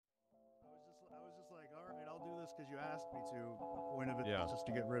because you asked me to. The point of it Yeah. was just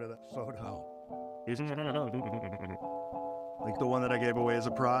to get rid of that photo. Right. Like the one that I gave away as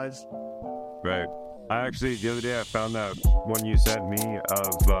a prize. I actually, the other day, I found that one you sent me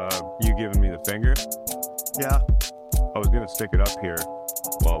of you giving me the finger. Yeah. I was going to stick it up here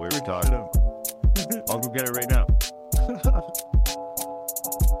while we were talking. I'll go get it right now.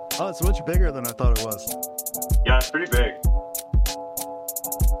 Oh, it's much bigger than I thought it was. Yeah, it's pretty big.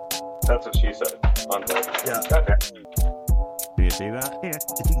 That's what she said. Yeah. Okay. Can you see that?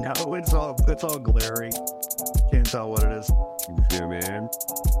 No, it's all glary. Can't tell what it is. Zoom in.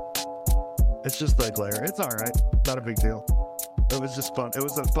 It's just the glare. It's all right. Not a big deal. It was just fun. It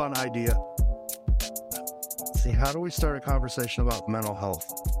was a fun idea. Let's see, how do we start a conversation about mental health?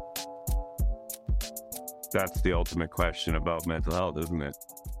 That's the ultimate question about mental health, isn't it?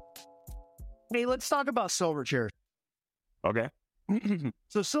 Hey, let's talk about Silverchair. Okay.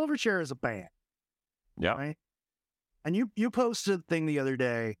 So Silverchair is a band. Yeah. Right? And you posted a thing the other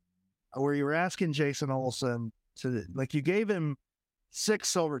day where you were asking Jason Olsen to, like, you gave him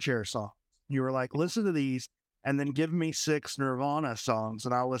 6 Silverchair songs. You were like, listen to these and then give me 6 Nirvana songs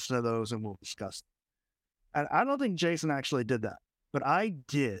and I'll listen to those and we'll discuss them. And I don't think Jason actually did that, but I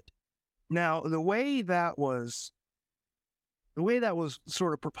did. Now, the way that was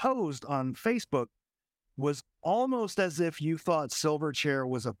sort of proposed on Facebook was almost as if you thought Silverchair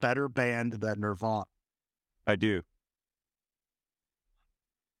was a better band than Nirvana. I do.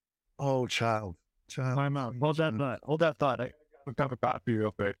 Oh, child. Time out. Hold that thought. Hold that thought. I have a cup of coffee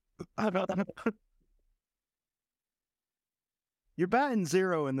real quick. You're batting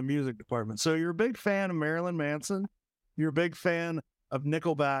 0 in the music department. So you're a big fan of Marilyn Manson. You're a big fan of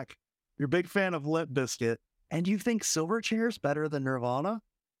Nickelback. You're a big fan of Limp Bizkit. And you think Silverchair's better than Nirvana?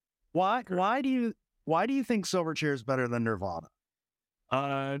 Why do you think Silverchair's better than Nirvana?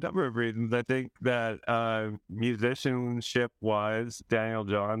 A number of reasons. I think that musicianship-wise, Daniel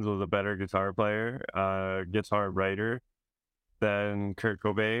Johns was a better guitar player, guitar writer than Kurt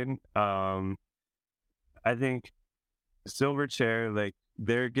Cobain. I think Silverchair, like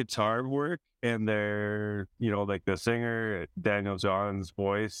their guitar work and their, like the singer, Daniel Johns'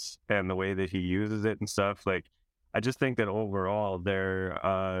 voice and the way that he uses it and stuff, like, I just think that overall they're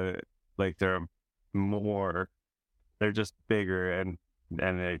just bigger and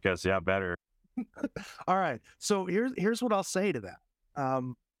I guess, yeah, better. All right. So here's what I'll say to that.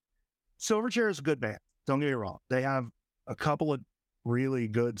 Silverchair is a good band. Don't get me wrong. They have a couple of really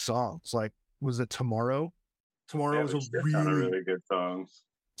good songs. Like, was it Tomorrow? Tomorrow was a really good songs.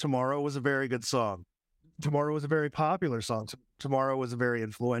 Tomorrow was a very good song. Tomorrow was a very popular song. Tomorrow was a very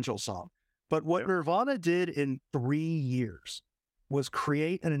influential song. But what Nirvana did in 3 years was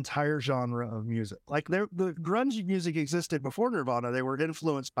create an entire genre of music. Like, the grunge music existed before Nirvana. They were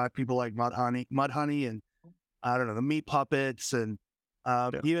influenced by people like Mudhoney, and I don't know, the Meat Puppets, and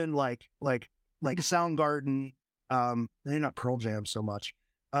even like Soundgarden. They're not Pearl Jam so much,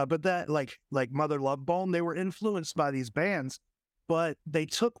 but that like Mother Love Bone. They were influenced by these bands, but they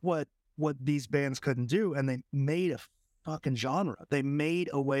took what these bands couldn't do, and they made a fucking genre. They made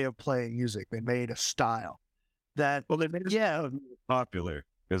a way of playing music. They made a style that they made it popular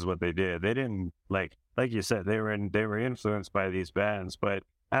is what they did. They didn't like you said, they were influenced by these bands, but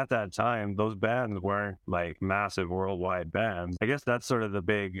at that time those bands weren't like massive worldwide bands. I guess that's sort of the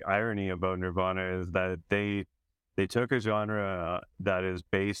big irony about Nirvana, is that they took a genre that is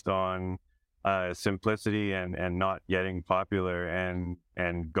based on simplicity and not getting popular and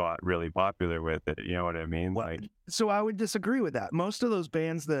got really popular with it. You know what I mean? Well, so I would disagree with that. Most of those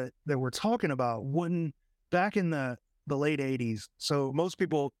bands that we're talking about wouldn't, back in the late 80s. So most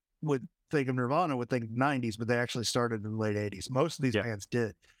people would think of Nirvana, would think 90s, but they actually started in the late 80s. Most of these bands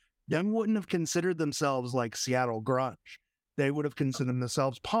did. Them wouldn't have considered themselves like Seattle grunge. They would have considered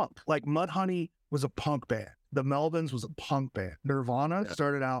themselves punk. Like Mudhoney was a punk band. The Melvins was a punk band. Nirvana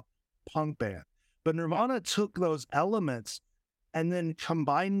started out punk band. But Nirvana took those elements and then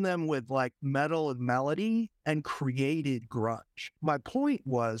combined them with like metal and melody and created grunge. My point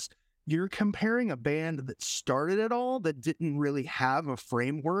was, you're comparing a band that started it all, that didn't really have a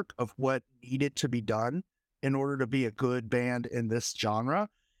framework of what needed to be done in order to be a good band in this genre,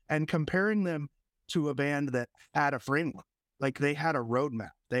 and comparing them to a band that had a framework. Like, they had a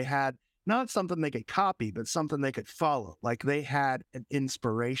roadmap. They had not something they could copy, but something they could follow. Like, they had an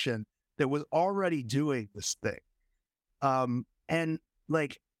inspiration that was already doing this thing. And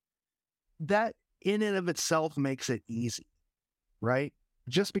like, that in and of itself makes it easy, right?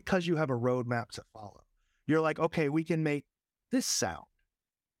 Just because you have a roadmap to follow, you're like, okay, we can make this sound,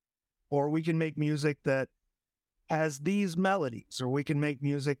 or we can make music that has these melodies, or we can make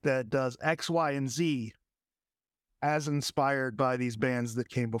music that does X, Y, and Z. as inspired by these bands that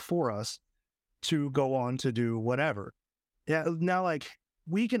came before us to go on to do whatever. Yeah. Now, like,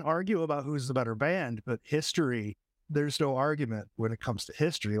 we can argue about who's the better band, but history, there's no argument when it comes to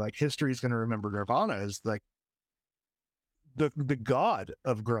history. Like, history is going to remember Nirvana as like the god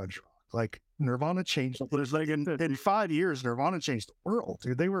of grunge rock. Like, Nirvana changed. There's like in 5 years, Nirvana changed the world,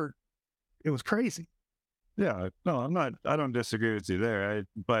 dude. It was crazy. Yeah, no, I don't disagree with you there.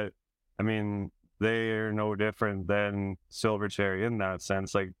 But I mean, they are no different than Silverchair in that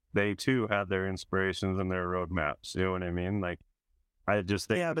sense. Like, they too had their inspirations and their roadmaps. You know what I mean? Like, I just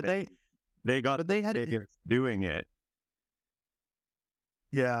think Yeah, but they had doing it.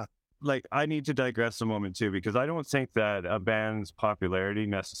 Yeah. Like, I need to digress a moment too, because I don't think that a band's popularity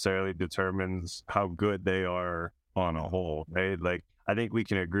necessarily determines how good they are on a whole, right? Like, I think we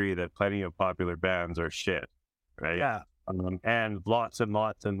can agree that plenty of popular bands are shit, right? Yeah. And lots and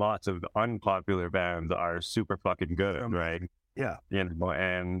lots and lots of unpopular bands are super fucking good, right? Yeah. You know,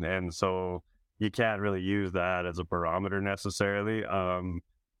 and so you can't really use that as a barometer necessarily.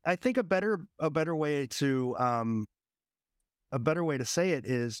 I think a better way to say it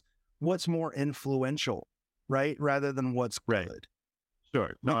is what's more influential, right? Rather than what's good.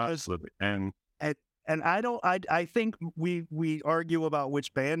 Sure. No, absolutely. And I think we argue about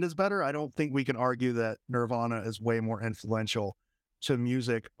which band is better. I don't think we can argue that Nirvana is way more influential to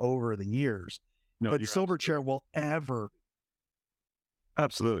music over the years. No, but Silverchair will ever.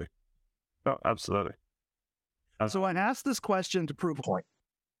 Absolutely. Oh, absolutely. So I asked this question to prove a point.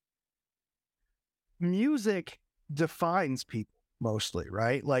 Music defines people mostly,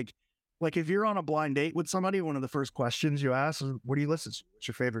 right? Like if you're on a blind date with somebody, one of the first questions you ask is, what do you listen to? What's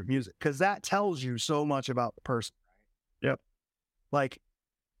your favorite music? Because that tells you so much about the person, right? Yep. Like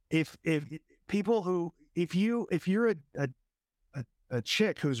if you're a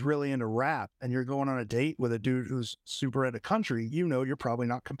chick who's really into rap and you're going on a date with a dude who's super into country, you're probably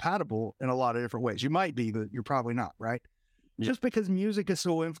not compatible in a lot of different ways. You might be, but you're probably not, right? Yep. Just because music is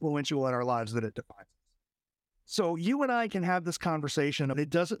so influential in our lives that it defines us. So you and I can have this conversation. It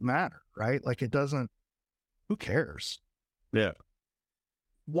doesn't matter, right? Like, it doesn't, who cares? Yeah.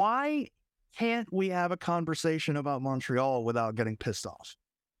 Why can't we have a conversation about Montreal without getting pissed off,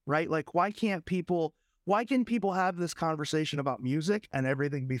 right? Like, why can people have this conversation about music and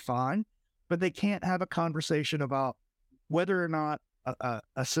everything be fine, but they can't have a conversation about whether or not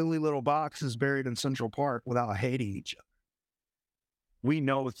a silly little box is buried in Central Park without hating each other? We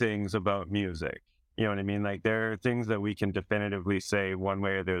know things about music. You know what I mean? Like, there are things that we can definitively say one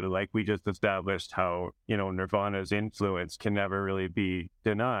way or the other. Like, we just established how, Nirvana's influence can never really be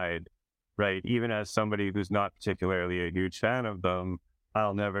denied, right? Even as somebody who's not particularly a huge fan of them,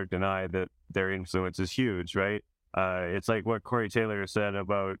 I'll never deny that their influence is huge, right? It's like what Corey Taylor said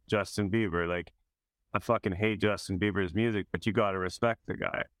about Justin Bieber. Like, I fucking hate Justin Bieber's music, but you got to respect the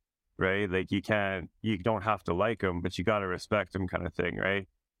guy, right? Like, you don't have to like him, but you got to respect him, kind of thing, right?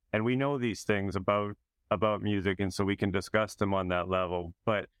 And we know these things about music, and so we can discuss them on that level.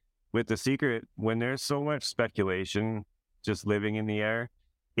 But with The Secret, when there's so much speculation just living in the air,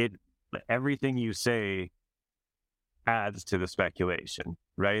 everything you say adds to the speculation,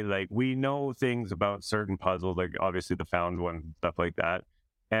 right? Like, we know things about certain puzzles, like obviously the found one, stuff like that,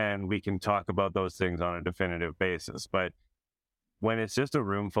 and we can talk about those things on a definitive basis. But when it's just a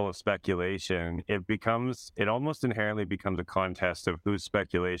room full of speculation, it almost inherently becomes a contest of whose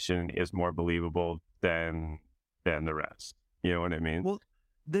speculation is more believable than the rest. You know what I mean? Well,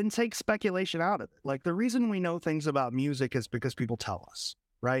 then take speculation out of it. Like, the reason we know things about music is because people tell us,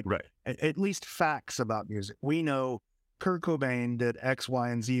 right? Right. At least facts about music. We know Kurt Cobain did X,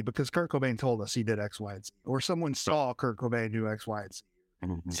 Y, and Z because Kurt Cobain told us he did X, Y, and Z. Or someone saw Kurt Cobain do X, Y, and Z.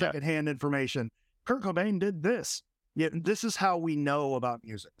 Mm-hmm. Secondhand information. Kurt Cobain did this. Yeah, this is how we know about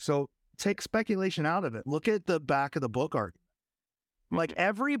music. So take speculation out of it. Look at the back of the book argument. Like,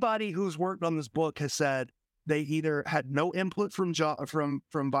 everybody who's worked on this book has said they either had no input from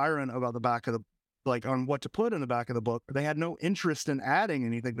Byron about the back of the, like, on what to put in the back of the book, or they had no interest in adding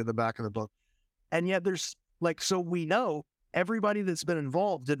anything to the back of the book. And yet there's so we know everybody that's been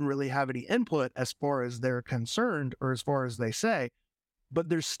involved didn't really have any input as far as they're concerned or as far as they say, but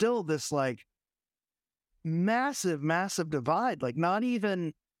there's still this like massive divide. Like, not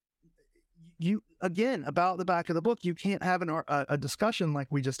even about the back of the book, you can't have a discussion like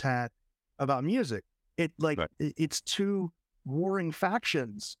we just had about music. It's two warring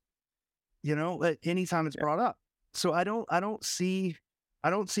factions, anytime it's brought up. So I don't see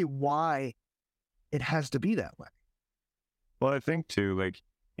why it has to be that way. Well, I think too, like,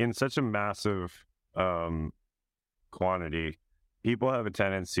 in such a massive quantity, people have a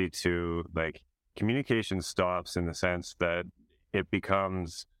tendency to, like, communication stops in the sense that it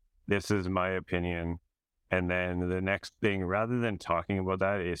becomes, this is my opinion. And then the next thing, rather than talking about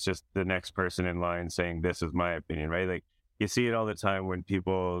that, it's just the next person in line saying, this is my opinion, right? Like you see it all the time when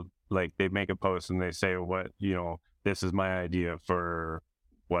people like they make a post and they say, what, this is my idea for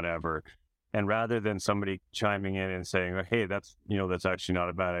whatever. And rather than somebody chiming in and saying, like, hey, that's actually not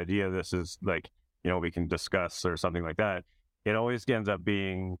a bad idea. This is like, we can discuss or something like that. It always ends up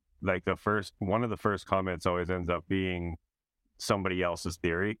being like one of the first comments always ends up being somebody else's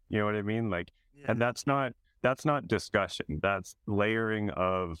theory. You know what I mean? Like, Yeah. and that's not discussion. That's layering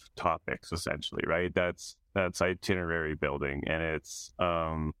of topics essentially, right? That's itinerary building. And it's,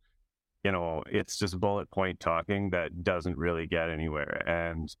 it's just bullet point talking that doesn't really get anywhere.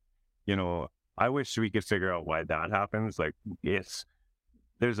 And, I wish we could figure out why that happens. Like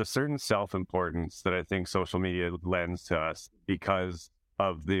there's a certain self-importance that I think social media lends to us because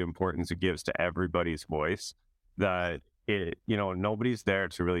of the importance it gives to everybody's voice, that nobody's there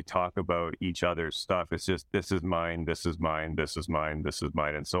to really talk about each other's stuff. It's just, this is mine, this is mine, this is mine, this is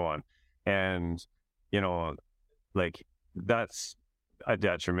mine, and so on. And, like that's a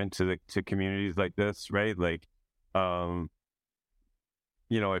detriment to communities like this, right? Like,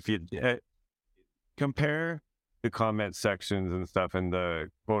 if you compare the comment sections and stuff and the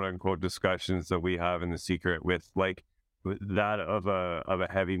quote unquote discussions that we have in The Secret with that of a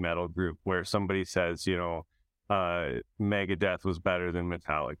heavy metal group where somebody says, Megadeth was better than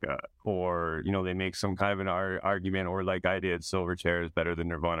Metallica, or, they make some kind of an argument, or like I did, Silverchair is better than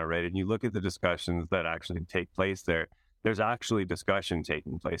Nirvana, right? And you look at the discussions that actually take place there, there's actually discussion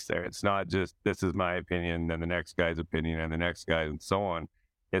taking place there. It's not just, this is my opinion, then the next guy's opinion, and the next guy, and so on.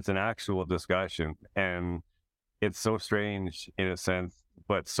 It's an actual discussion. And it's so strange in a sense,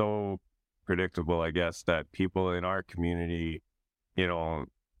 but so predictable, I guess, that people in our community,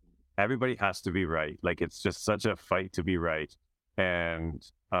 everybody has to be right. Like it's just such a fight to be right. And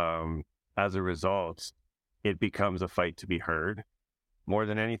as a result, it becomes a fight to be heard more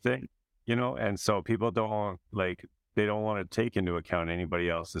than anything, and so people they don't want to take into account anybody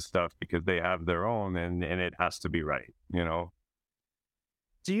else's stuff because they have their own, and it has to be right,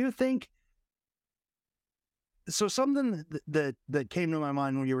 Do you think so? Something that came to my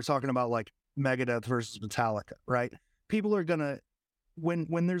mind when you were talking about like Megadeth versus Metallica, right? People are gonna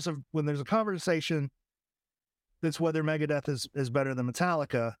when there's a conversation that's whether Megadeth is better than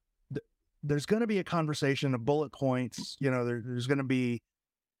Metallica, there's going to be a conversation of bullet points. There's going to be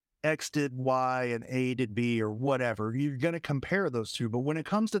X did Y and A did B or whatever. You're going to compare those two. But when it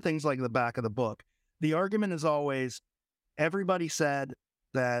comes to things like the back of the book, the argument is always everybody said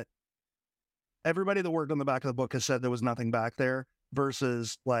that everybody that worked on the back of the book has said there was nothing back there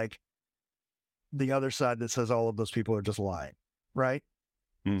versus like the other side that says all of those people are just lying. Right.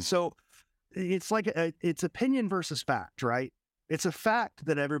 So it's like it's opinion versus fact, right? It's a fact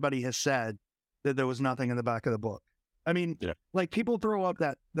that everybody has said that there was nothing in the back of the book. I mean, like people throw up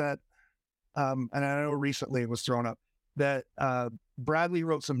that, and I know recently it was thrown up that Bradley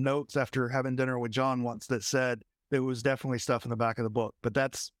wrote some notes after having dinner with John once that said there was definitely stuff in the back of the book, but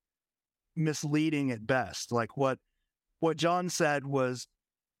that's misleading at best. Like what John said was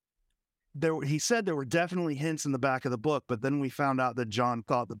he said there were definitely hints in the back of the book, but then we found out that John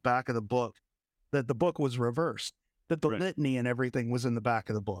thought the back of the book, that the book was reversed, that the litany and everything was in the back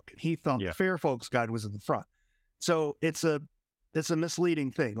of the book. He thought the Fair Folks Guide was in the front. So it's a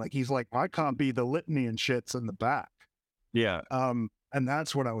misleading thing. Like he's like, I can't be the litany and shit's in the back. Yeah. And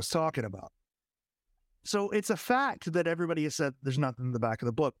that's what I was talking about. So it's a fact that everybody has said there's nothing in the back of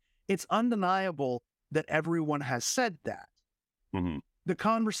the book. It's undeniable that everyone has said that. Mm-hmm. The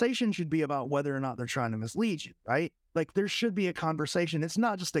conversation should be about whether or not they're trying to mislead you, right? Like there should be a conversation. It's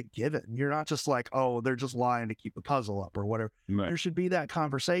not just a given. You're not just like, oh, they're just lying to keep the puzzle up or whatever. Right. There should be that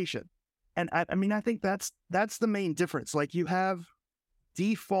conversation. And I mean, I think that's the main difference. Like you have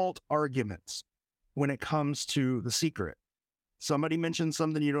default arguments when it comes to The Secret. Somebody mentions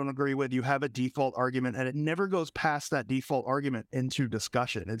something you don't agree with, you have a default argument, and it never goes past that default argument into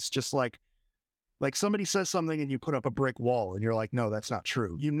discussion. It's just like somebody says something and you put up a brick wall and you're like, no, that's not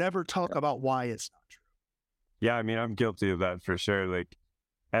true. You never talk about why it's not true. Yeah, I mean, I'm guilty of that for sure. Like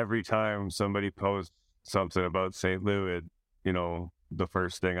every time somebody posts something about St. Louis, the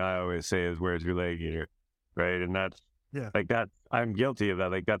first thing I always say is, where's your leg eater? Right. And that's like that. I'm guilty of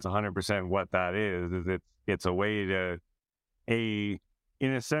that. Like that's 100% what that is it's a way to, in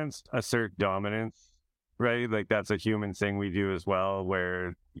a sense, assert dominance, right? Like that's a human thing we do as well,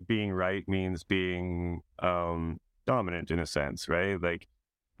 where being right means being dominant in a sense, right? Like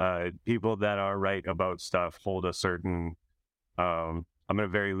people that are right about stuff hold a certain I'm going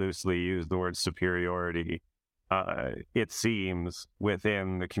to very loosely use the word superiority, it seems,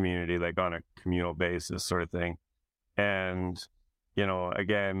 within the community, like on a communal basis sort of thing. And,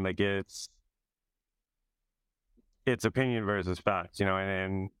 again, like it's opinion versus fact,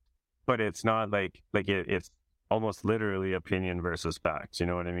 but it's not it's almost literally opinion versus fact, you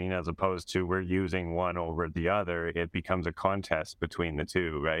know what I mean? As opposed to we're using one over the other, it becomes a contest between the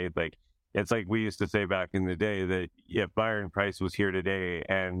two, right? Like, it's like we used to say back in the day that if Byron Price was here today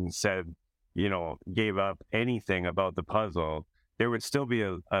and said, gave up anything about the puzzle, there would still be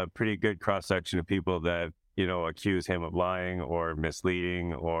a pretty good cross section of people that, accuse him of lying or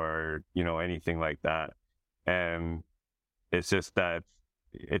misleading or, anything like that. And it's just that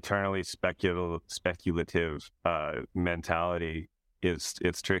eternally speculative mentality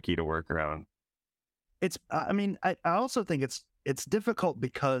it's tricky to work around. I also think it's difficult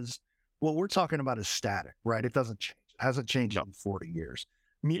because what we're talking about is static, right? It doesn't change. It hasn't changed in 40 years.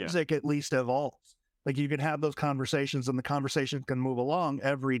 Music at least evolves. Like, you can have those conversations and the conversation can move along.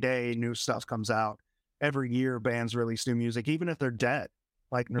 Every day new stuff comes out. Every year bands release new music, even if they're dead.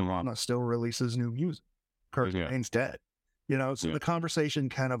 Like Nirvana still releases new music. Kurt Cobain's dead. So the conversation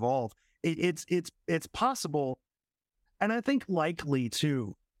can evolve. It's possible, and I think likely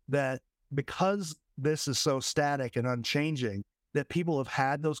too, that because this is so static and unchanging, that people have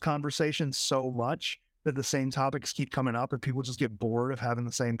had those conversations so much that the same topics keep coming up and people just get bored of having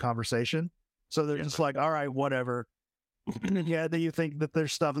the same conversation. So they're just like, all right, whatever. Yeah, that you think that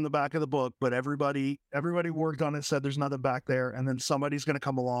there's stuff in the back of the book, but everybody worked on it, said there's nothing back there, and then somebody's going to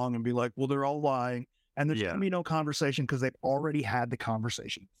come along and be like, well, they're all lying, and there's going to be no conversation because they've already had the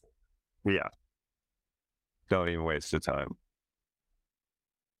conversation before. Yeah. Don't even waste the time.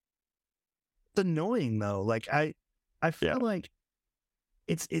 It's annoying though. Like, I feel like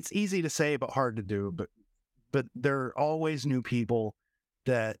it's easy to say but hard to do, but there are always new people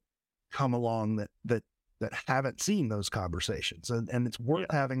that come along that haven't seen those conversations, and it's worth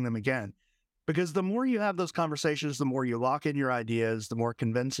having them again, because the more you have those conversations, the more you lock in your ideas, the more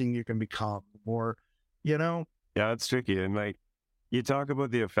convincing you can become, the more, Yeah, it's tricky. And like, you talk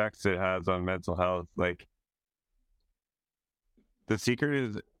about the effects it has on mental health. Like, the secret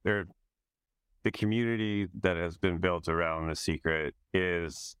is the community that has been built around The Secret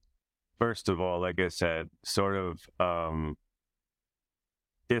is, first of all, like I said, sort of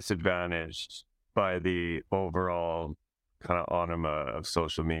disadvantaged by the overall kind of anima of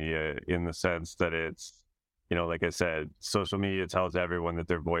social media, in the sense that it's, like I said, social media tells everyone that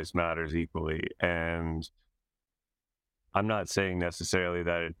their voice matters equally. And I'm not saying necessarily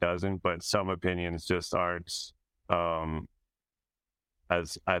that it doesn't, but some opinions just aren't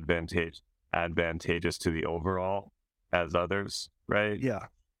as advantageous to the overall as others, right? Yeah.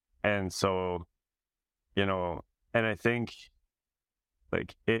 And so, and I think,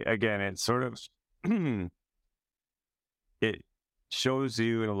 like, it sort of it shows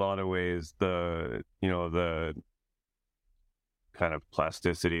you in a lot of ways the kind of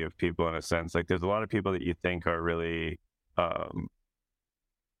plasticity of people, in a sense. Like, there's a lot of people that you think are really I'm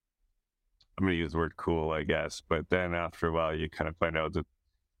going to use the word cool, I guess, but then after a while you kind of find out that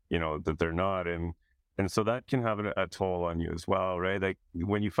that they're not, and so that can have a toll on you as well, right? Like,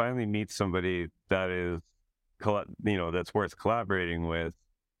 when you finally meet somebody that is that's worth collaborating with,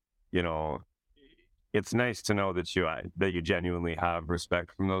 it's nice to know that you genuinely have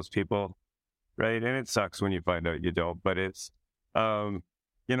respect from those people, right? And it sucks when you find out you don't, but it's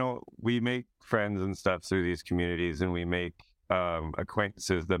we make friends and stuff through these communities, and we make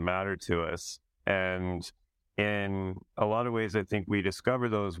acquaintances that matter to us. And in a lot of ways, I think we discover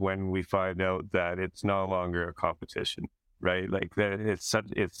those when we find out that it's no longer a competition, right? Like, that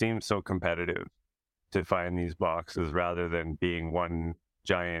it seems so competitive to find these boxes rather than being one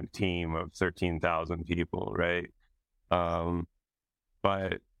giant team of 13,000 people, right?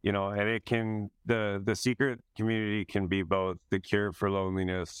 But and it can, the secret community can be both the cure for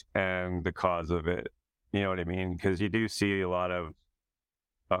loneliness and the cause of it. You know what I mean? Because you do see a lot of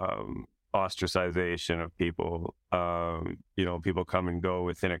ostracization of people. People come and go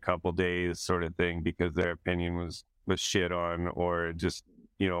within a couple days, sort of thing, because their opinion was shit on, or just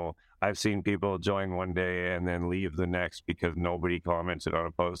I've seen people join one day and then leave the next because nobody commented on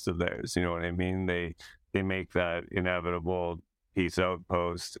a post of theirs. You know what I mean? They make that inevitable peace out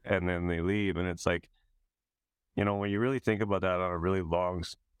post and then they leave. And it's like, when you really think about that on a really long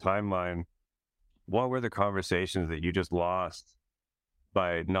timeline, what were the conversations that you just lost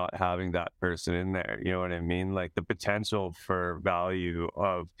by not having that person in there? You know what I mean? Like, the potential for value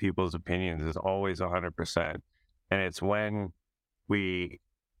of people's opinions is always 100%. And it's when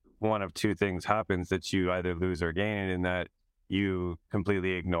one of two things happens that you either lose or gain, in that you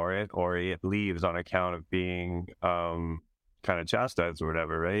completely ignore it, or it leaves on account of being kind of chastised or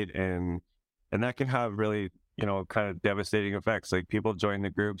whatever, right? And that can have really, kind of devastating effects. Like, people join the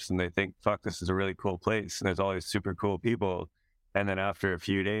groups and they think, fuck, this is a really cool place and there's all these super cool people, and then after a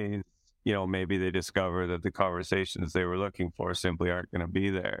few days, maybe they discover that the conversations they were looking for simply aren't going to be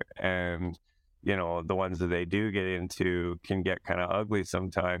there. And the ones that they do get into can get kind of ugly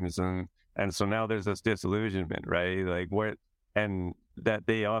sometimes, and so now there's this disillusionment, right? Like, what, and that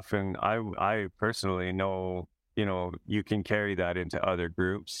they often, I personally know, you can carry that into other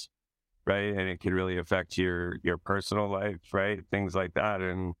groups, right? And it can really affect your personal life, right? Things like that.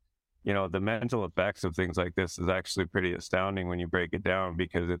 And the mental effects of things like this is actually pretty astounding when you break it down,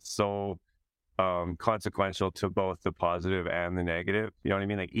 because it's so consequential to both the positive and the negative. You know what I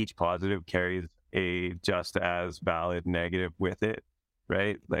mean? Like, each positive carries a just as valid negative with it,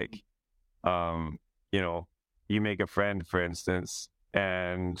 right? Like, you make a friend, for instance,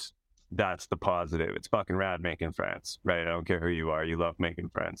 and that's the positive. It's fucking rad making friends, right? I don't care who you are, you love making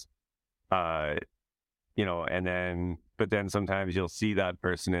friends. And then, but then sometimes you'll see that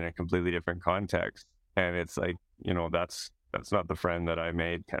person in a completely different context, and it's like, that's not the friend that I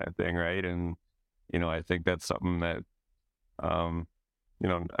made, kind of thing, right? And I think that's something that, I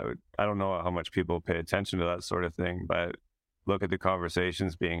don't know how much people pay attention to that sort of thing, but look at the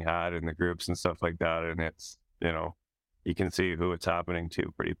conversations being had in the groups and stuff like that, and it's, you can see who it's happening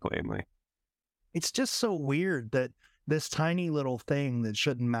to pretty plainly. It's just so weird that this tiny little thing that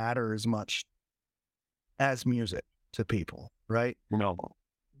shouldn't matter as much as music to people, right? No,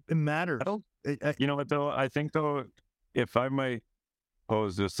 It matters. I don't. You know what though? I think though, if I might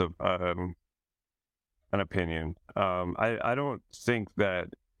pose this an opinion, I don't think that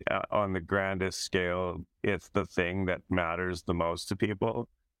on the grandest scale it's the thing that matters the most to people,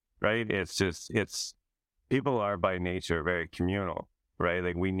 right? It's people are by nature very communal, right?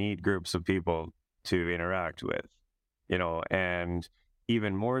 Like, we need groups of people to interact with, and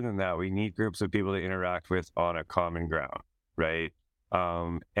even more than that, we need groups of people to interact with on a common ground, right?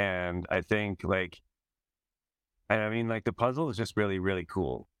 And I think, like, and I mean, like, the puzzle is just really, really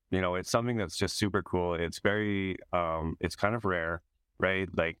cool. It's something that's just super cool. It's very, it's kind of rare, right?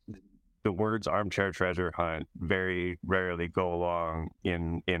 Like, the words armchair treasure hunt very rarely go along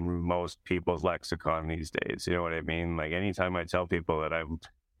in most people's lexicon these days. You know what I mean? Like, anytime I tell people that I'm,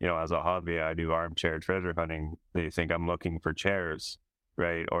 as a hobby, I do armchair treasure hunting, they think I'm looking for chairs,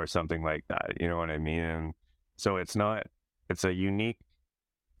 right? Or something like that. You know what I mean? And so it's a unique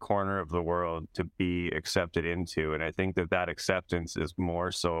corner of the world to be accepted into. And I think that acceptance is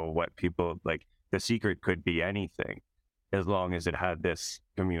more so what people like. The secret could be anything, as long as it had this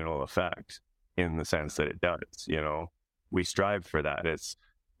communal effect, in the sense that it does. We strive for that. It's,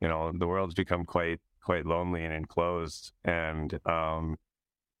 the world's become quite lonely and enclosed, and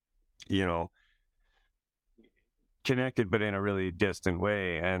connected, but in a really distant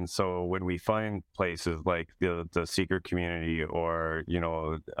way. And so when we find places like the secret community, or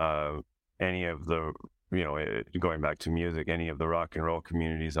any of the, going back to music, any of the rock and roll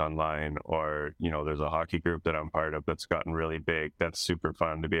communities online, or there's a hockey group that I'm part of that's gotten really big, that's super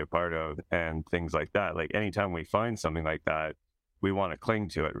fun to be a part of, and things like that. Like, anytime we find something like that, we want to cling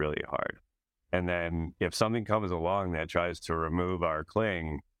to it really hard. And then if something comes along that tries to remove our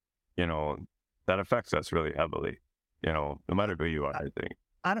cling, that affects us really heavily, no matter who you are, I think.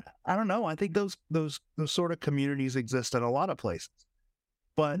 I don't know. I think those sort of communities exist in a lot of places,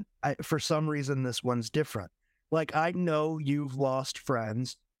 but for some reason this one's different. Like, I know you've lost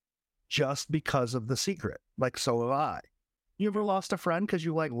friends just because of The Secret. Like, so have I. You ever lost a friend because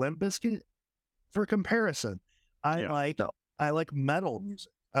you like Limp Bizkit? For comparison, I like metal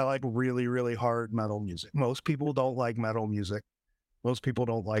music. I like really, really hard metal music. Most people don't like metal music. Most people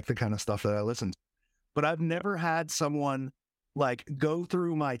don't like the kind of stuff that I listen to. But I've never had someone like go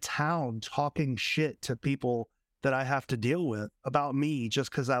through my town talking shit to people that I have to deal with about me just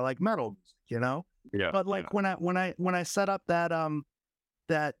because I like metal music, Yeah. But like, when I set up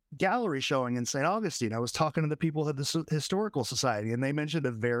that gallery showing in St. Augustine, I was talking to the people at the Historical Society, and they mentioned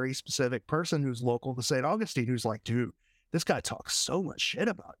a very specific person who's local to St. Augustine, who's like, dude, this guy talks so much shit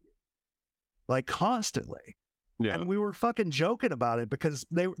about you, like, constantly. Yeah. And we were fucking joking about it, because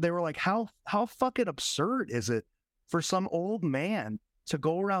they were like, how fucking absurd is it for some old man to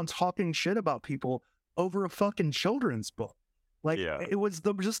go around talking shit about people over a fucking children's book? Like, it was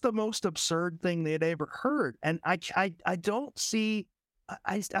just the most absurd thing they had ever heard. And I don't see,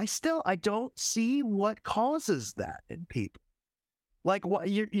 I don't see what causes that in people. Like, what?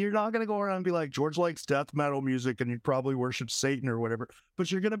 You're not gonna go around and be like, George likes death metal music and he probably worships Satan or whatever.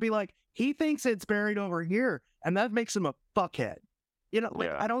 But you're gonna be like, he thinks it's buried over here, and that makes him a fuckhead. You know, like,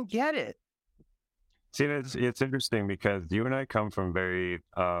 Yeah. I don't get it. See, it's interesting because you and I come from very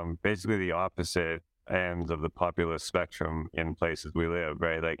basically the opposite ends of the populist spectrum in places we live,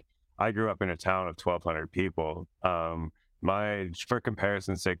 right? Like I grew up in a town of 1,200 people. For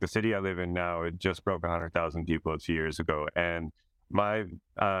comparison's sake, the city I live in now, it just broke 100,000 people a few years ago, and my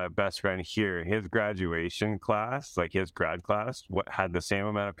best friend here, his graduation class, like his grad class, had the same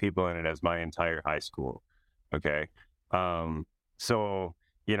amount of people in it as my entire high school. Okay, so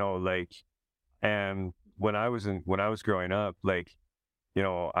like. And when I was growing up, like,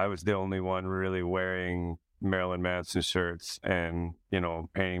 I was the only one really wearing Marilyn Manson shirts and,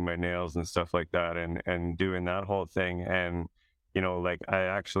 painting my nails and stuff like that and doing that whole thing. And, like I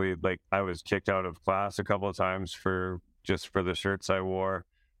actually I was kicked out of class a couple of times for the shirts I wore,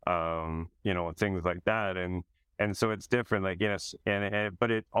 things like that. And so it's different, like, yes,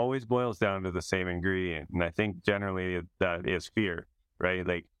 but it always boils down to the same ingredient. And I think generally that is fear, right?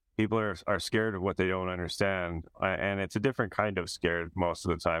 Like, people are scared of what they don't understand, and it's a different kind of scared most of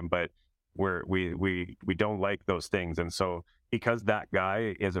the time. But we don't like those things, and so because that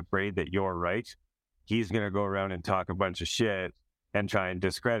guy is afraid that you're right, he's gonna go around and talk a bunch of shit and try and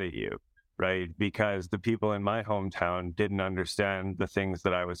discredit you, right? Because the people in my hometown didn't understand the things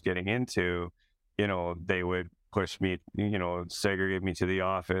that I was getting into. They would push me, segregate me to the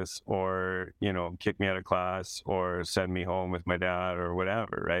office, or, kick me out of class, or send me home with my dad or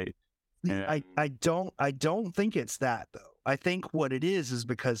whatever, right? I don't think it's that though. I think what it is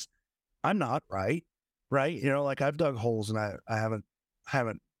because I'm not right. Right. Like I've dug holes and I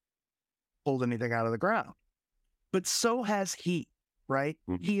haven't pulled anything out of the ground. But so has he, right?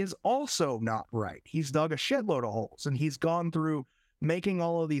 Mm-hmm. He is also not right. He's dug a shitload of holes and he's gone through making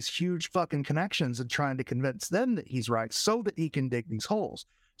all of these huge fucking connections and trying to convince them that he's right so that he can dig these holes.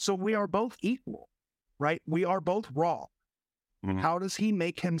 So we are both equal, right? We are both wrong. Mm-hmm. How does he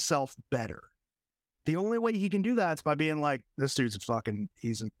make himself better? The only way he can do that is by being like, this dude's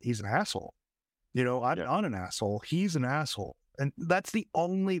he's an asshole. I'm not an asshole. He's an asshole. And that's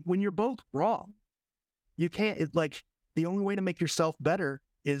when you're both wrong, you can't, the only way to make yourself better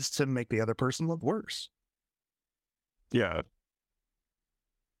is to make the other person look worse. Yeah.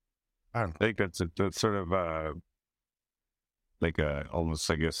 I don't know. I think that's sort of almost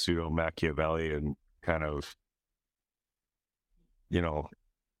like a pseudo Machiavellian kind of,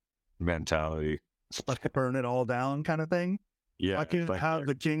 mentality. Like burn it all down kind of thing. Yeah. I can't have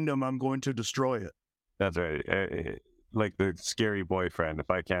the kingdom, I'm going to destroy it. That's right. Like the scary boyfriend. If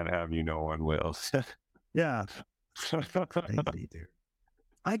I can't have you, no one will. Yeah. Crazy, dude.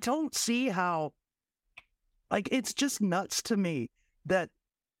 I don't see how, it's just nuts to me that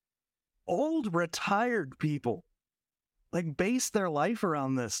old retired people base their life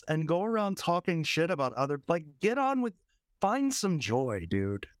around this and go around talking shit about get on with, find some joy,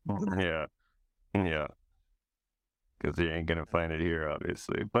 dude. Yeah. Because you ain't gonna find it here,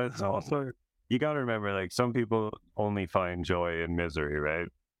 obviously. But it's also, you gotta remember, some people only find joy in misery, right?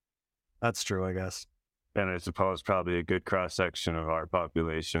 That's true, I guess. And I suppose probably a good cross section of our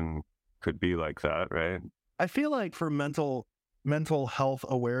population could be like that, right? I feel like for mental health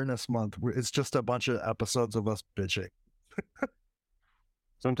awareness month, it's just a bunch of episodes of us bitching.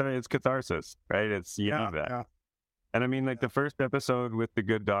 Sometimes it's catharsis, right? It's that. Yeah. And I mean, the first episode with the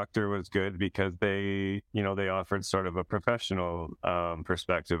good doctor was good because they offered sort of a professional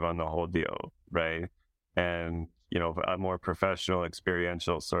perspective on the whole deal, right? And, a more professional,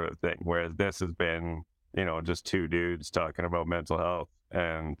 experiential sort of thing. Whereas this has been, just two dudes talking about mental health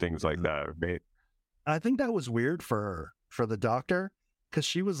and things like that, right? I think that was weird for the doctor because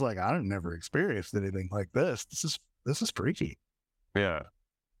she was like, I've never experienced anything like this. This is freaky. Yeah.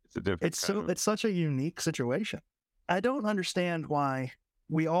 It's such a unique situation. I don't understand why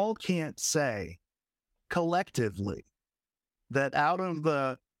we all can't say collectively that out of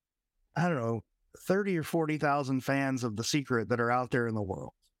the, 30 or 40,000 fans of The Secret that are out there in the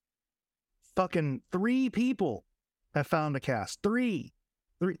world, fucking 3 people have found a cast. Three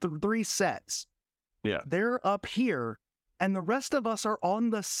sets. Yeah. They're up here and the rest of us are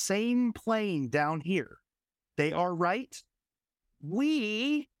on the same plane down here. They are right.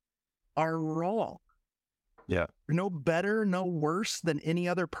 We are wrong. Yeah. We're no better, no worse than any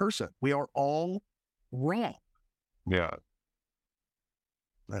other person. We are all wrong. Yeah.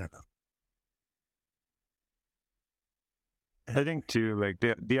 I don't know. I think too, like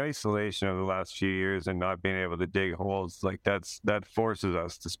the isolation of the last few years and not being able to dig holes, like that forces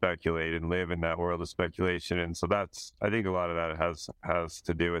us to speculate and live in that world of speculation. And so I think a lot of that has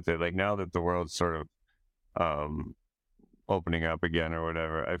to do with it. Like now that the world's sort of um opening up again or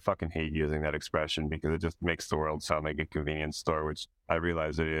whatever, I fucking hate using that expression because it just makes the world sound like a convenience store, which I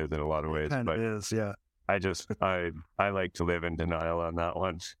realize it is in a lot of ways. Kind But of is, yeah. I like to live in denial on that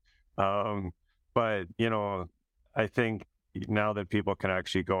one. But I think now that people can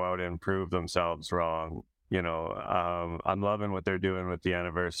actually go out and prove themselves wrong, I'm loving what they're doing with the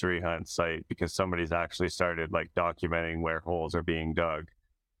anniversary hunt site because somebody's actually started like documenting where holes are being dug,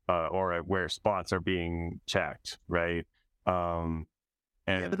 or where spots are being checked, right? Yeah,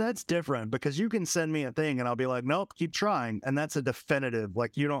 but that's different because you can send me a thing and I'll be like, nope, keep trying. And that's a definitive,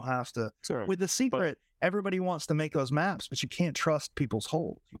 like you don't have to. Sure. With the secret, everybody wants to make those maps, but you can't trust people's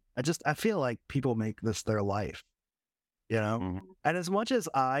holes. I feel like people make this their life, Mm-hmm. And as much as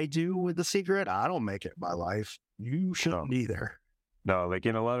I do with the secret, I don't make it my life. You shouldn't either. No, like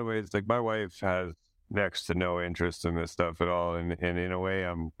in a lot of ways, like my wife has next to no interest in this stuff at all. And in a way,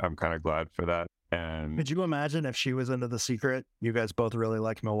 I'm kind of glad for that. And could you imagine if she was into the secret? You guys both really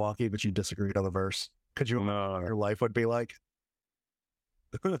like Milwaukee, but you disagreed on the verse. Could you imagine what your life would be like?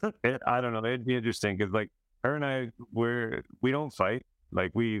 I don't know. It'd be interesting because like her and I, we don't fight.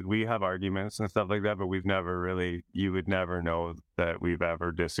 Like we have arguments and stuff like that, but we've never really. You would never know that we've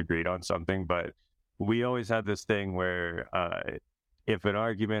ever disagreed on something. But we always had this thing where if an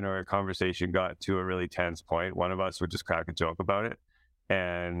argument or a conversation got to a really tense point, one of us would just crack a joke about it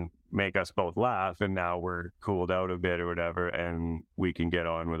and make us both laugh, and now we're cooled out a bit or whatever, and we can get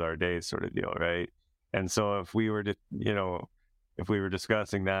on with our days, sort of deal, right? And so if we were if we were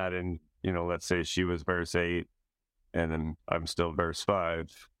discussing that, and let's say she was verse 8 and then I'm still verse 5,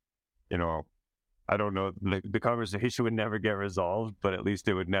 I don't know, the conversation would never get resolved, but at least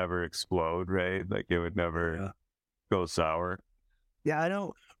it would never explode, right? Like it would never go sour. Yeah, I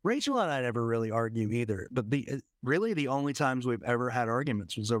know. Rachel and I never really argue either, but really the only times we've ever had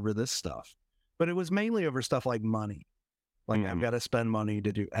arguments was over this stuff. But it was mainly over stuff like money. Like I've got to spend money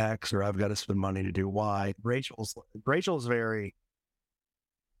to do X, or I've got to spend money to do Y. Rachel's very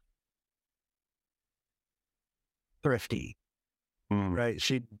thrifty, right?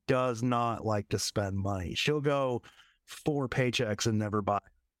 She does not like to spend money. She'll go 4 paychecks and never buy.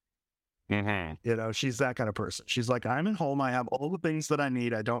 She's that kind of person. She's like, I'm at home. I have all the things that I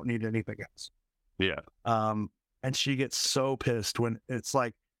need. I don't need anything else. Yeah. And she gets so pissed when it's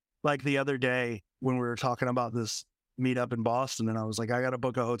like the other day when we were talking about this meetup in Boston, and I was like, I got to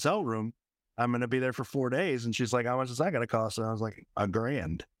book a hotel room. I'm going to be there for 4 days. And she's like, how much is that going to cost? And I was like,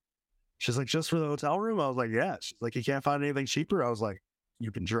 $1,000. She's like, just for the hotel room? I was like, yeah. She's like, you can't find anything cheaper? I was like,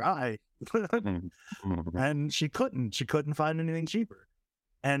 you can try. And she couldn't find anything cheaper.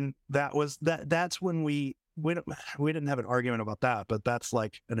 And that's when we didn't have an argument about that, but that's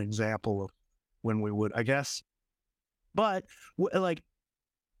like an example of when we would, I guess. But like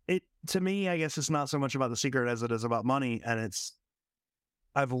it, to me, I guess it's not so much about the secret as it is about money. And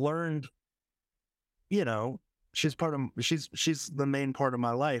I've learned, she's the main part of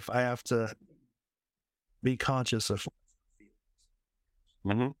my life. I have to be conscious of,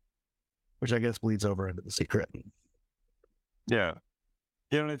 which I guess bleeds over into the secret. Yeah.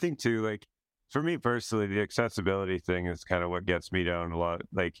 And I think too, like for me personally, the accessibility thing is kind of what gets me down a lot.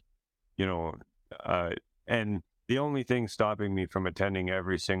 Like, and the only thing stopping me from attending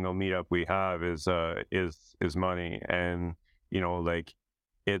every single meetup we have is money. And, like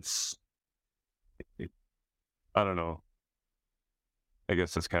I don't know. I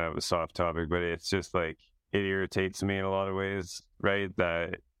guess that's kind of a soft topic, but it's just like, it irritates me in a lot of ways, right?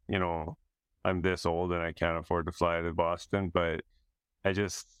 That, I'm this old and I can't afford to fly to Boston, but I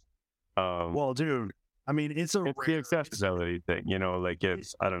just, well, dude, I mean, it's the accessibility thing, like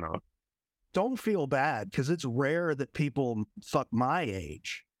I don't know. Don't feel bad because it's rare that people fuck my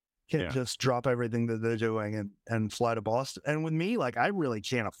age can just drop everything that they're doing and fly to Boston. And with me, like, I really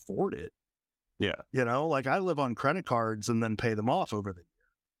can't afford it. Yeah. Like I live on credit cards and then pay them off over the year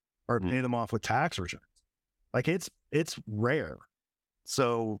or pay them off with tax returns. Like it's rare.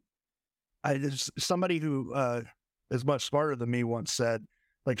 So somebody who is much smarter than me once said,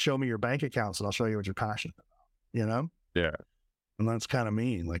 like, show me your bank accounts and I'll show you what you're passionate about, Yeah. And that's kind of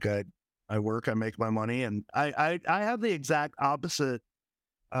me. Like I work, I make my money, and I have the exact opposite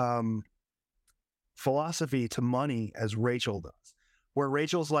philosophy to money as Rachel does, where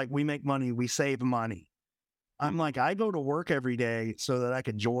Rachel's like, we make money, we save money. I'm like, I go to work every day so that I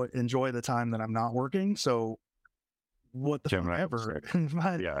can enjoy the time that I'm not working. So what the fuck ever.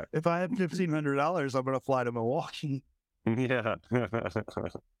 If I have $1,500, I'm going to fly to Milwaukee Yeah.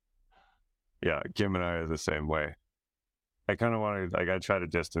 Yeah, Kim and I are the same way. I kind of want to, like, I try to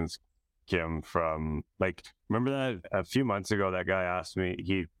distance Kim from, like, remember that a few months ago, that guy asked me,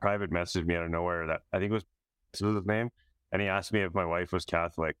 he private messaged me out of nowhere that I think it was, this was his name, and he asked me if my wife was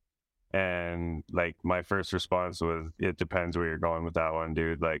Catholic. And like, my first response was, it depends where you're going with that one,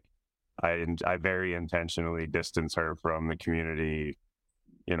 dude. Like, I very intentionally distance her from the community,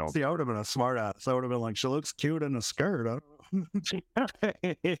 you know. See, I would have been a smart ass. I would have been like, she looks cute in a skirt.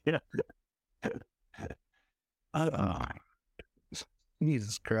 Yeah. Oh,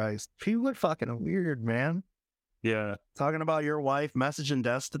 Jesus Christ. People are fucking weird, man. Yeah. Talking about your wife, messaging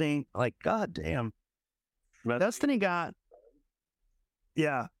Destiny. Like, goddamn. Destiny got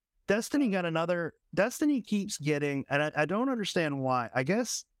another. Destiny keeps getting, and I don't understand why. I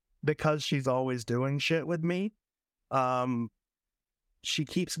guess because she's always doing shit with me. She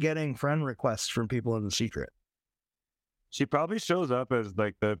keeps getting friend requests from people in the secret. She probably shows up as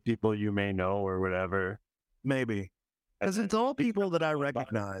like the people you may know or whatever. Maybe. Because it's all people that I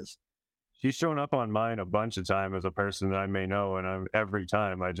recognize. She's shown up on mine a bunch of times as a person that I may know, and every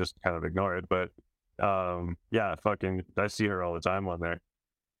time I just kind of ignore it. But yeah, fucking, I see her all the time on there.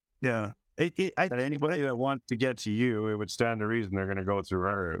 Yeah. Anybody that wants to get to you, it would stand to reason they're going to go through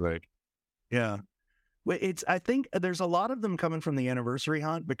her. Like, yeah. I think there's a lot of them coming from the anniversary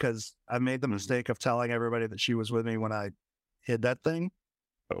hunt, because I made the mistake of telling everybody that she was with me when I hid that thing.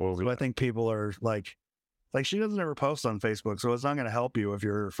 So I think people are like, she doesn't ever post on Facebook, so it's not going to help you if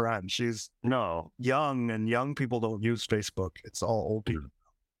you're her friend. She's young, and young people don't use Facebook. It's all old people.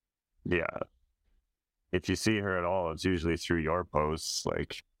 Yeah. If you see her at all, it's usually through your posts.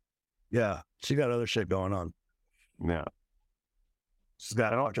 Like, yeah, she got other shit going on. Yeah. She's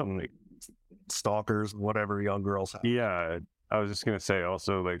got like stalkers, whatever young girls have. Yeah. I was just going to say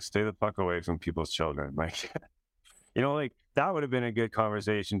also, like, stay the fuck away from people's children. Like, you know, like, that would have been a good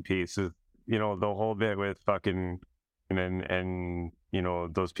conversation piece. Is, you know, the whole bit with fucking and you know,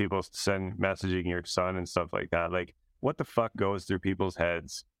 those people messaging your son and stuff like that. Like, what the fuck goes through people's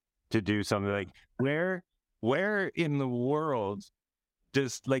heads to do something like, where in the world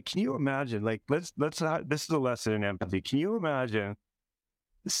does, like, can you imagine, like, let's not, this is a lesson in empathy. Can you imagine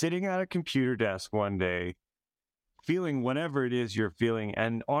sitting at a computer desk one day, feeling whatever it is you're feeling,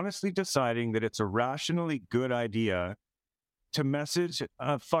 and honestly deciding that it's a rationally good idea to message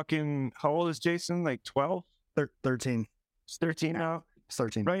a fucking, how old is Jason? Like 12? 13. It's 13 now? It's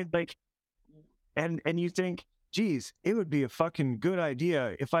 13. Right? Like, and you think, geez, it would be a fucking good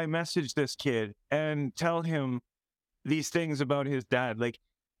idea if I message this kid and tell him these things about his dad. Like,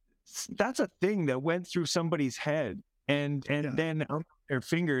 that's a thing that went through somebody's head and then on their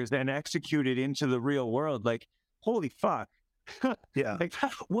fingers and executed into the real world. Like, holy fuck. Yeah. Like,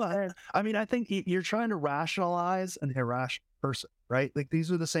 well, I mean, I think you're trying to rationalize an irrational person, right? Like,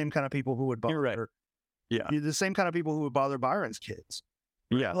 these are the same kind of people who would bother. You're right. Yeah. You're the same kind of people who would bother Byron's kids.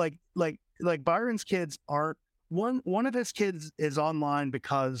 Yeah. Like Byron's kids aren't, one of his kids is online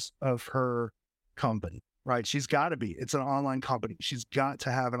because of her company, right? She's got to be. It's an online company. She's got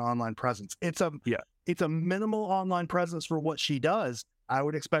to have an online presence. It's a minimal online presence for what she does. I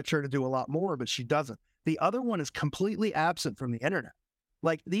would expect her to do a lot more, but she doesn't. The other one is completely absent from the internet.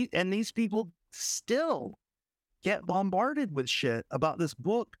 Like, these people still get bombarded with shit about this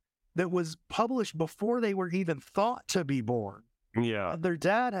book that was published before they were even thought to be born. Yeah. Their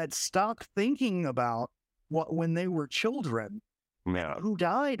dad had stopped thinking about when they were children, who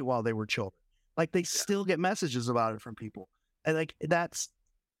died while they were children. Like, they still get messages about it from people. And like, it's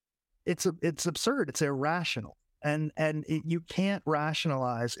absurd. It's irrational. And you can't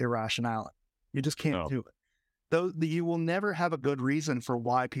rationalize irrationality. You just can't do it. Though you will never have a good reason for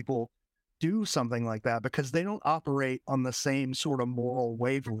why people do something like that, because they don't operate on the same sort of moral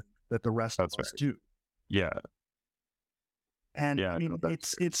wavelength that the rest of us do. Yeah. And I mean,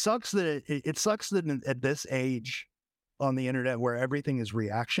 it sucks that it sucks that at this age on the internet, where everything is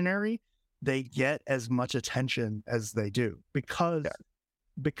reactionary, they get as much attention as they do because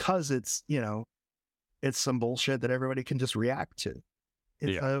it's, you know, it's some bullshit that everybody can just react to.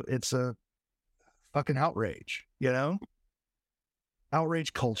 It's a fucking outrage, you know?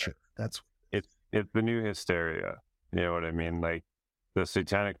 Outrage culture. That's it's the new hysteria. You know what I mean? Like, the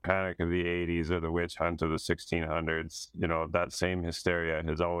satanic panic of the 80s or the witch hunt of the 1600s, you know, that same hysteria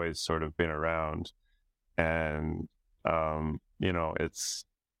has always sort of been around. And, you know, it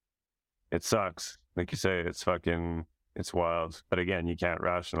sucks. Like you say, it's wild. But again, you can't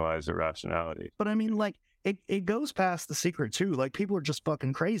rationalize irrationality. But I mean, like, it goes past the secret too. Like, people are just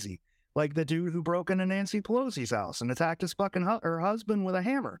fucking crazy. Like the dude who broke into Nancy Pelosi's house and attacked his fucking her husband with a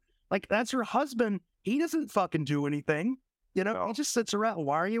hammer. Like, that's your husband. He doesn't fucking do anything. You know, he just sits around.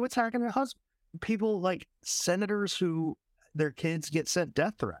 Why are you attacking your husband? People like senators who their kids get sent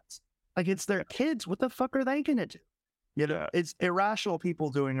death threats. Like, it's their kids. What the fuck are they going to do? You know, it's irrational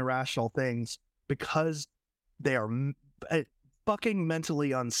people doing irrational things because they are fucking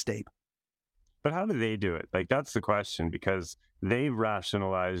mentally unstable. But how do they do it? Like, that's the question, because they've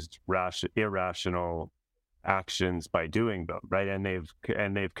rationalized irrational actions by doing them, right? And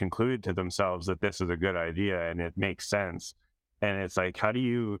they've concluded to themselves that this is a good idea and it makes sense. And it's like, how do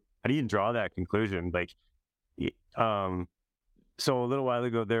you draw that conclusion? Like, so a little while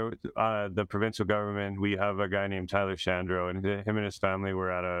ago, there, the provincial government, we have a guy named Tyler Shandro, and him and his family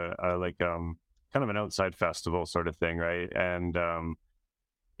were at a kind of an outside festival sort of thing, right? And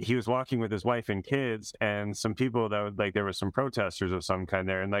he was walking with his wife and kids, and some people that would, like, there were some protesters of some kind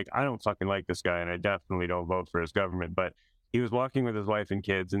there, and like, I don't fucking like this guy, and I definitely don't vote for his government, but he was walking with his wife and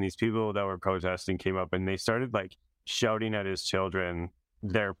kids, and these people that were protesting came up and they started like shouting at his children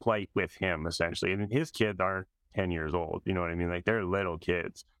their plight with him, essentially. And his kids aren't 10 years old, you know what I mean? Like, they're little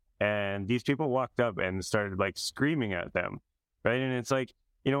kids. And these people walked up and started like screaming at them, right? And it's like,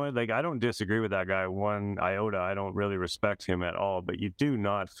 you know what, like, I don't disagree with that guy one iota. I don't really respect him at all, but you do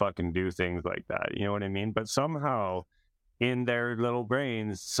not fucking do things like that, you know what I mean? But somehow in their little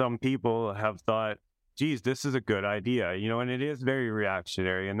brains, some people have thought, geez, this is a good idea, you know, and it is very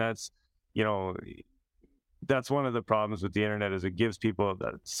reactionary. And that's, you know, that's one of the problems with the internet, is it gives people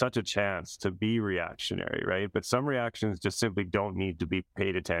such a chance to be reactionary, right? But some reactions just simply don't need to be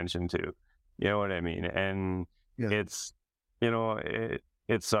paid attention to, you know what I mean? And it's, you know,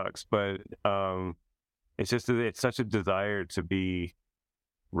 it sucks, but it's just that it's such a desire to be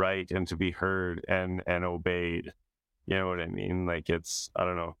right and to be heard and obeyed, you know what I mean? Like, it's, I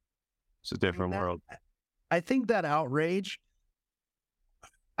don't know, it's a different world. I think that outrage,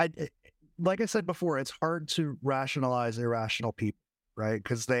 like I said before, it's hard to rationalize irrational people, right?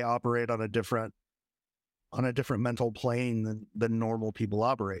 Because they operate on a different mental plane than normal people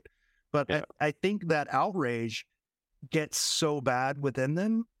operate. But I think that outrage gets so bad within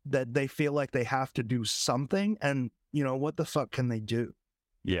them that they feel like they have to do something. And, you know, what the fuck can they do?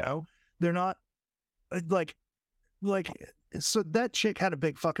 Yeah. You know? They're not like, so that chick had a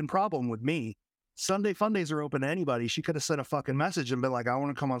big fucking problem with me. Sunday Fundays are open to anybody. She could have sent a fucking message and been like, I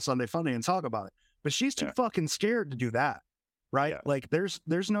want to come on Sunday Funday and talk about it. But she's too fucking scared to do that. Right? Yeah. Like, there's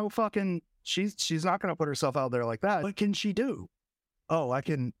no fucking, she's not going to put herself out there like that. What can she do? Oh, I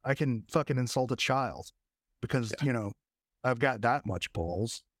can fucking insult a child because, you know, I've got that much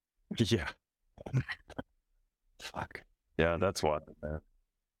balls. Yeah. Fuck. Yeah, that's what, man.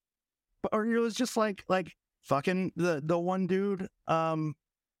 Or it was just like fucking the one dude,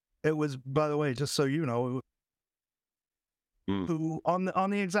 it was, by the way, just so you know, who on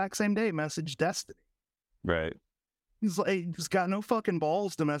the exact same day messaged Destiny. Right. He's got no fucking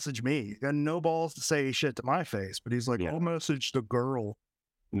balls to message me. He got no balls to say shit to my face. But he's like, I'll message the girl.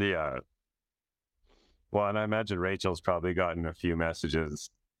 Yeah. Well, and I imagine Rachel's probably gotten a few messages.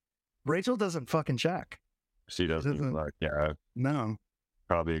 Rachel doesn't fucking check. She doesn't. Like, yeah. No.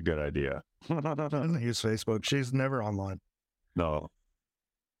 Probably a good idea. She doesn't use Facebook. She's never online. No.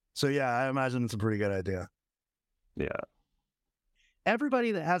 So yeah, I imagine it's a pretty good idea. Yeah.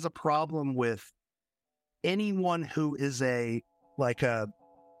 Everybody that has a problem with anyone who is a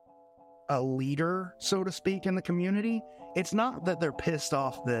leader, so to speak, in the community, it's not that they're pissed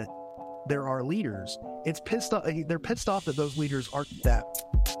off that there are leaders. They're pissed off that those leaders aren't them.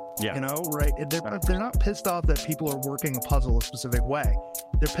 Yeah. You know, right? They're not pissed off that people are working a puzzle a specific way.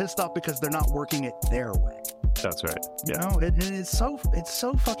 They're pissed off because they're not working it their way. That's right. Yeah. You know, it's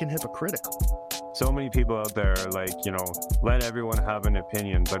so fucking hypocritical. So many people out there are like, you know, let everyone have an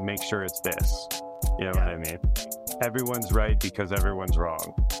opinion, but make sure it's this. You know what I mean? Everyone's right because everyone's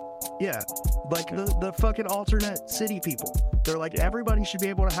wrong. Yeah. Like the fucking alternate city people. They're like, everybody should be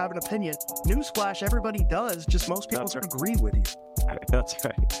able to have an opinion. Newsflash, everybody does, just most people don't agree with you. That's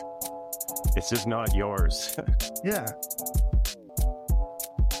right. It's just not yours. Yeah.